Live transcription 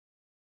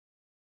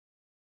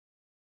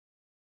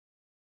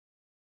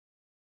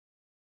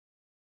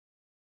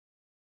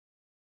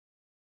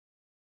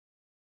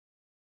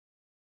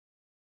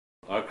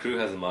Our crew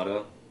has a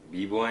motto: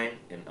 b-boying,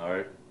 an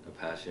art, a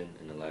passion,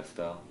 and a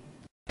lifestyle.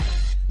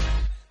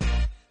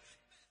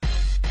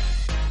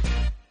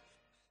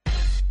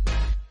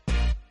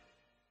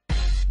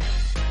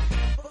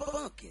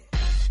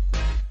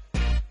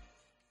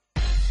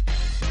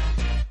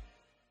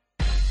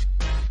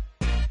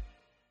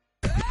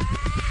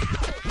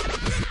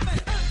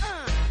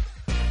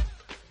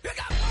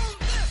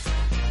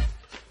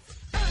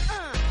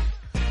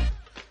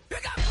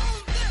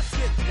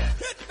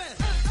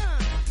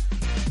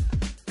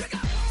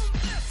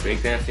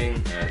 Breakdancing,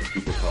 as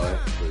people call it,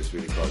 but it's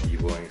really called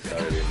b-boying,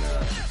 started in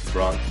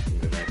Bronx in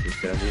the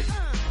 1970s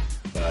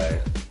by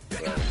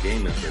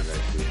gang members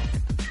actually,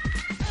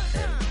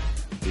 and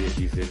they just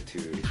used it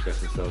to express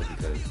themselves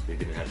because they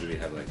didn't really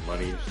have like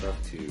money and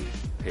stuff to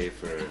pay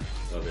for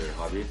other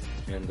hobbies.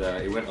 And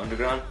it went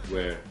underground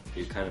where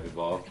it kind of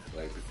evolved.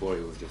 Like before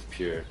it was just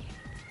pure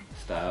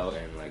style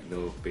and like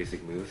no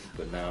basic moves,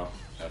 but now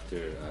after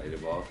it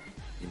evolved,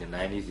 in the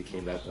 90s it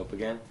came back up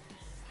again.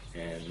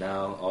 And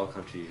now all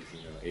countries,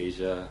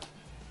 Asia,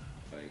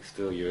 like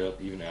still Europe,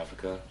 even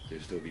Africa,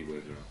 there's still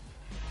b-boys around.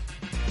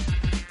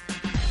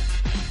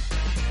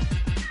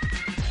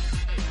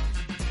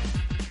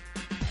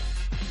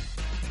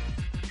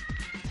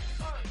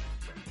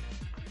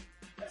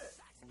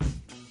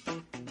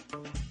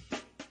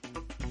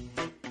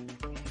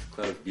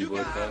 Club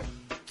B-Boy Club.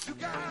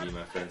 Me and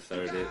my friends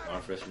started it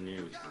our freshman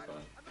year, which is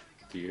about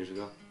 2 years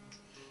ago.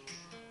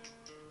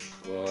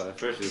 Well, at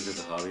first it was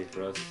just a hobby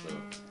for us, so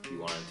we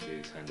wanted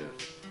to kind of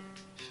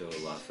show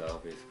Los Al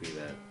basically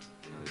that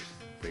there's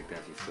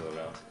breakdancing still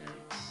around, and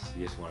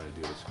we just wanted to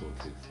do it at school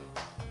too.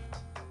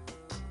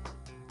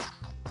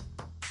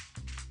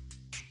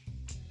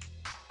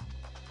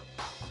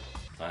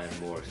 So I'm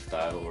more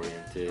style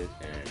oriented,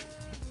 and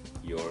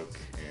York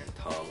and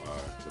Tom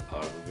are the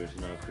power movers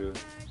in our crew.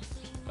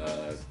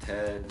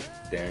 Ted,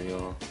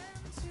 Daniel,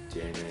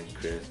 Jamin,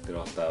 Chris, they're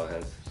all style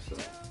heads, so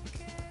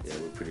yeah,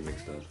 we're pretty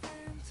mixed up.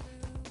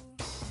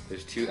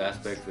 There's two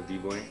aspects of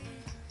b-boying.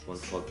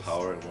 One's called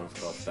power and one's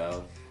called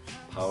style.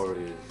 Power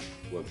is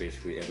what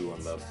basically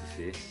everyone loves to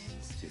see.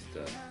 It's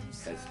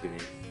just head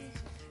spinning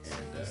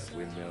and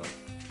windmill,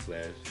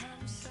 flares,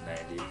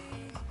 90.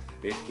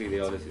 Basically they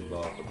all just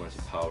involve a bunch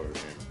of power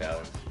and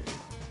balance. And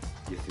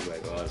you see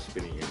like a lot of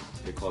spinning, and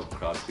they're called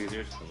crowd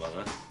pleasers among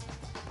us.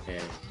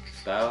 And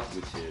style,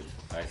 which is,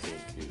 I think,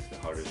 is the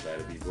harder side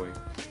of b-boying,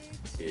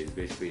 is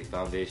basically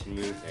foundation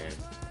moves and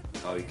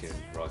how you can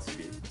rock the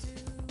beat.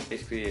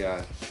 Basically,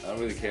 I don't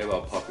really care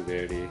about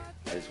popularity.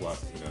 I just want,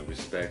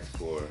 respect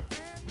for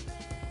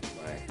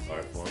my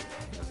art form,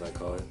 as I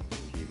call it,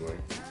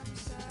 b-boying,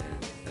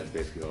 and that's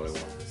basically all I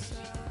want.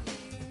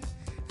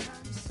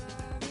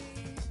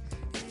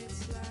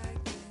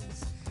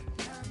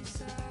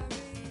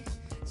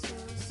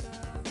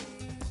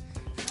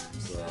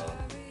 Well,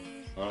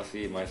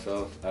 honestly,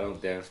 myself, I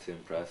don't dance to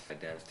impress. I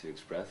dance to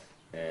express,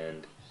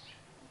 and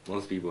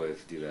most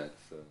b-boys do that.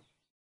 So.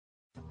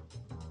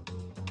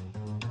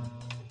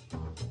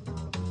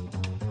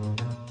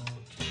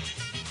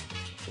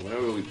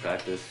 Whenever we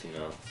practice,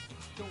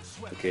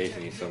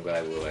 occasionally some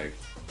guy will like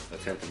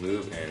attempt to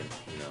move and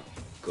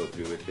go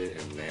through with it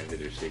and land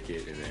it or shake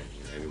it, and then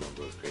everyone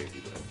goes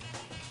crazy, but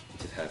it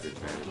just happens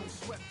randomly.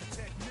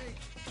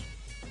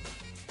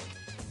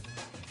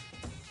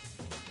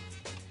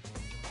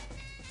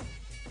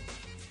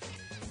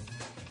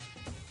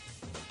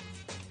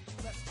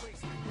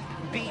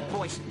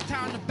 B-boys,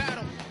 time to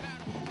battle.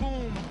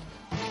 Boom.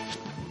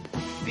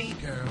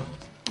 B-girl.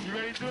 You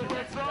ready to do it,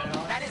 that song?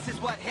 Now this is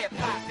what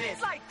hip-hop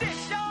is. Like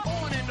this, y'all.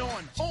 On and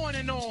on, on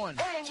and on.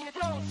 And you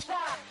don't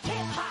stop.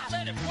 Hip-hop.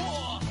 Let it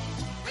roar.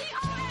 We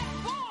are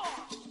at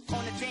war.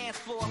 On the dance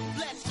floor,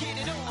 let's get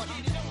it on.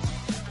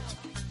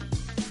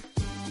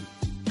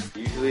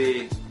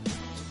 Usually,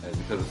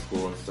 because of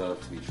school and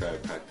stuff, we try to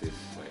practice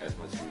like as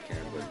much as we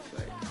can, but it's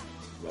like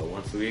about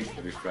once a week,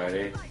 every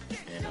Friday,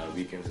 and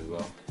weekends as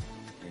well.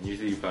 And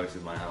usually we practice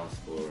at my house,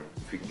 or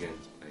if we can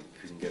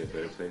get a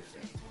better place.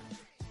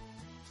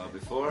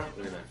 Before,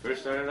 when I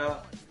first started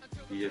out,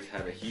 we just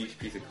had a huge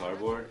piece of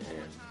cardboard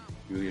and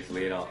we would just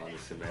lay it out on the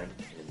cement,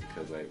 and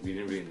because we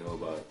didn't really know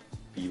about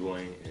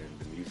b-boying and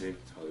the music,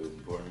 how it was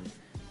important,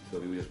 so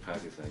we would just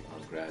practice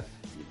on grass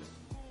even.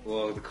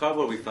 Well, the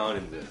cardboard we found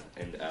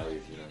in the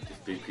alleys,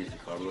 just big piece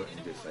of cardboard,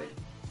 and just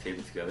tape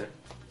it together,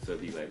 so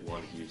it'd be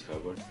one huge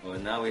cardboard. Well,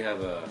 and now we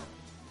have a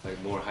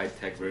more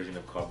high-tech version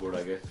of cardboard,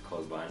 I guess,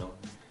 called vinyl,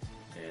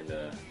 and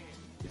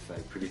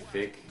it's pretty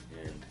thick,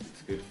 and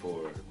it's good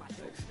for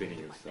spinning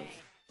and stuff.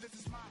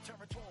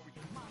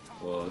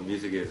 Well, the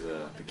music is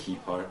the key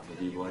part of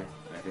b-boying,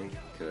 I think,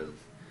 because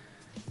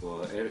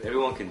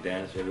everyone can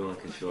dance, everyone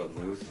can show up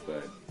moves,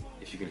 but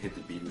if you can hit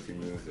the beat with your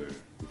moves or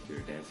with your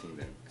dancing,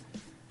 then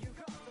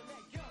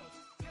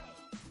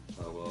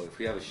well, if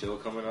we have a show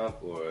coming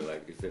up, or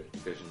if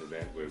there's an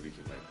event where we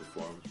can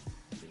perform,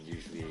 then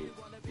usually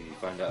we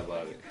find out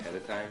about it ahead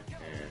of time,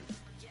 and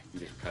we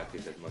just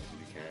practice as much as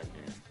we can,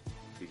 and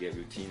we get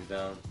routines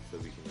down so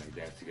we can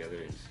dance together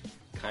and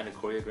kind of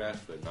choreograph,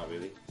 but not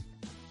really.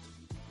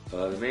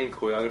 The main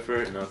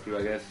choreographer in our crew,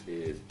 I guess,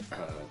 is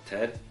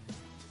Ted,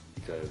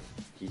 because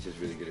he's just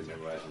really good at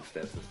memorizing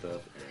steps and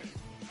stuff,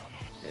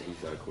 and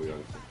he's our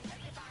choreographer.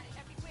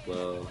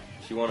 Well,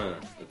 if you want to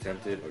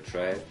attempt it or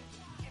try it,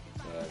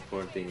 the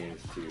important thing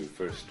is to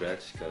first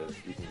stretch, because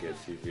you can get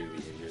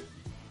severely injured.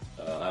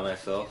 I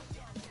myself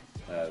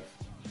I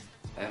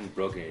haven't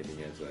broken anything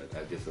yet, but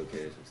I've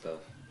dislocated some stuff.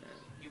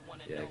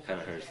 And yeah, it kind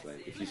of hurts.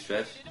 Like if you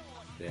stretch,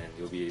 then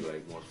you'll be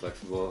like more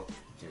flexible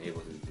and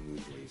able to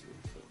move more easily.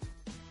 So.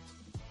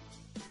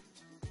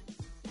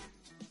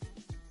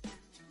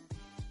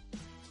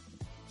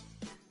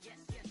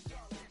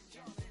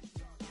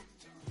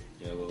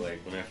 Yeah, well, like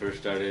when I first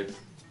started,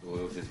 well,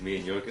 it was just me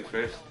and York at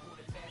first,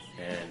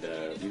 and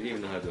we didn't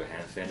even know how to do a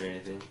handstand or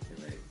anything,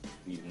 and like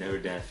we'd never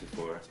danced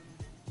before,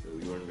 so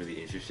we weren't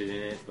really interested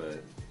in it.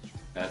 But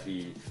as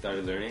we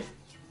started learning,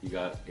 we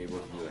got able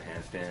to do a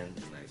handstand,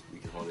 and like we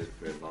can hold it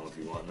for as long as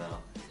we want now.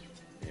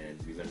 And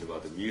we learned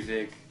about the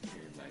music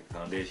and like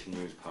foundation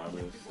moves, power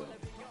moves. So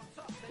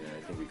yeah,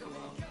 I think we come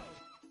along.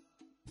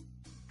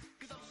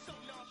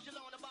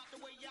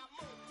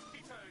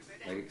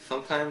 Like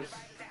sometimes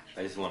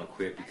I just want to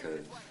quit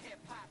because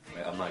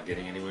like, I'm not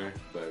getting anywhere.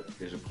 But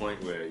there's a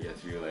point where you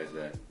have to realize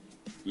that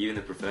even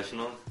the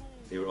professionals,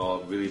 they were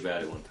all really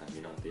bad at one time.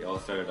 You know, they all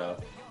started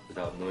out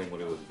without knowing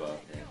what it was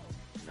about, and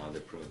now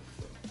they're pros.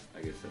 So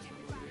I guess that's my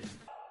motivation.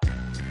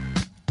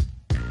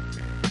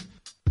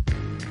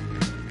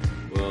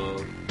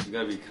 Well, you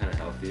gotta be kind of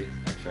healthy.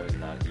 I try to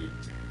not eat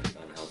like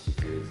unhealthy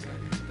foods,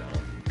 like McDonald's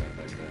and stuff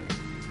like that.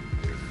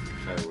 I just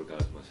try to work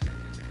out as much as I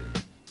can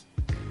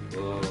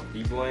too. Well,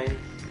 b-boying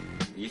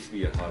used to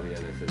be a hobby, as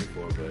I said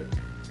before, but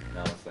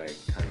now it's like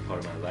kind of part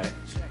of my life.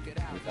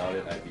 Without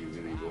it, I'd be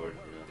really bored.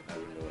 You know, I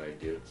wouldn't know what I'd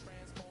do.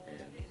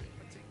 And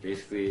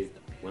basically,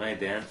 when I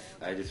dance,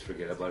 I just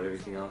forget about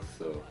everything else.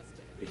 So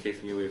it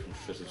takes me away from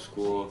stress of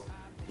school,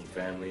 from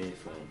family,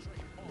 from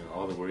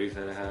all the worries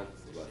that I have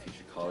about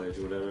future college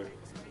or whatever.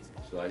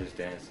 So I just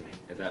dance, and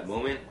at that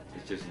moment,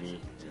 it's just me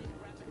and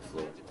the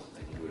floor.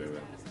 I can do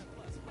whatever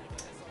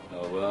I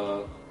want.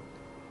 Well,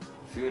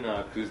 soon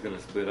our crew's gonna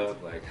split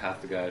up. Like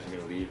half the guys are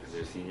gonna leave because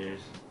they're seniors.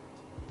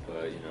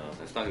 But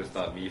that's not gonna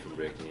stop me from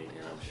breaking,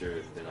 and I'm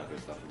sure they're not gonna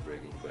stop me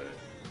breaking. But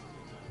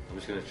I'm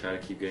just gonna try to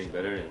keep getting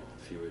better and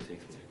see where it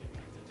takes me.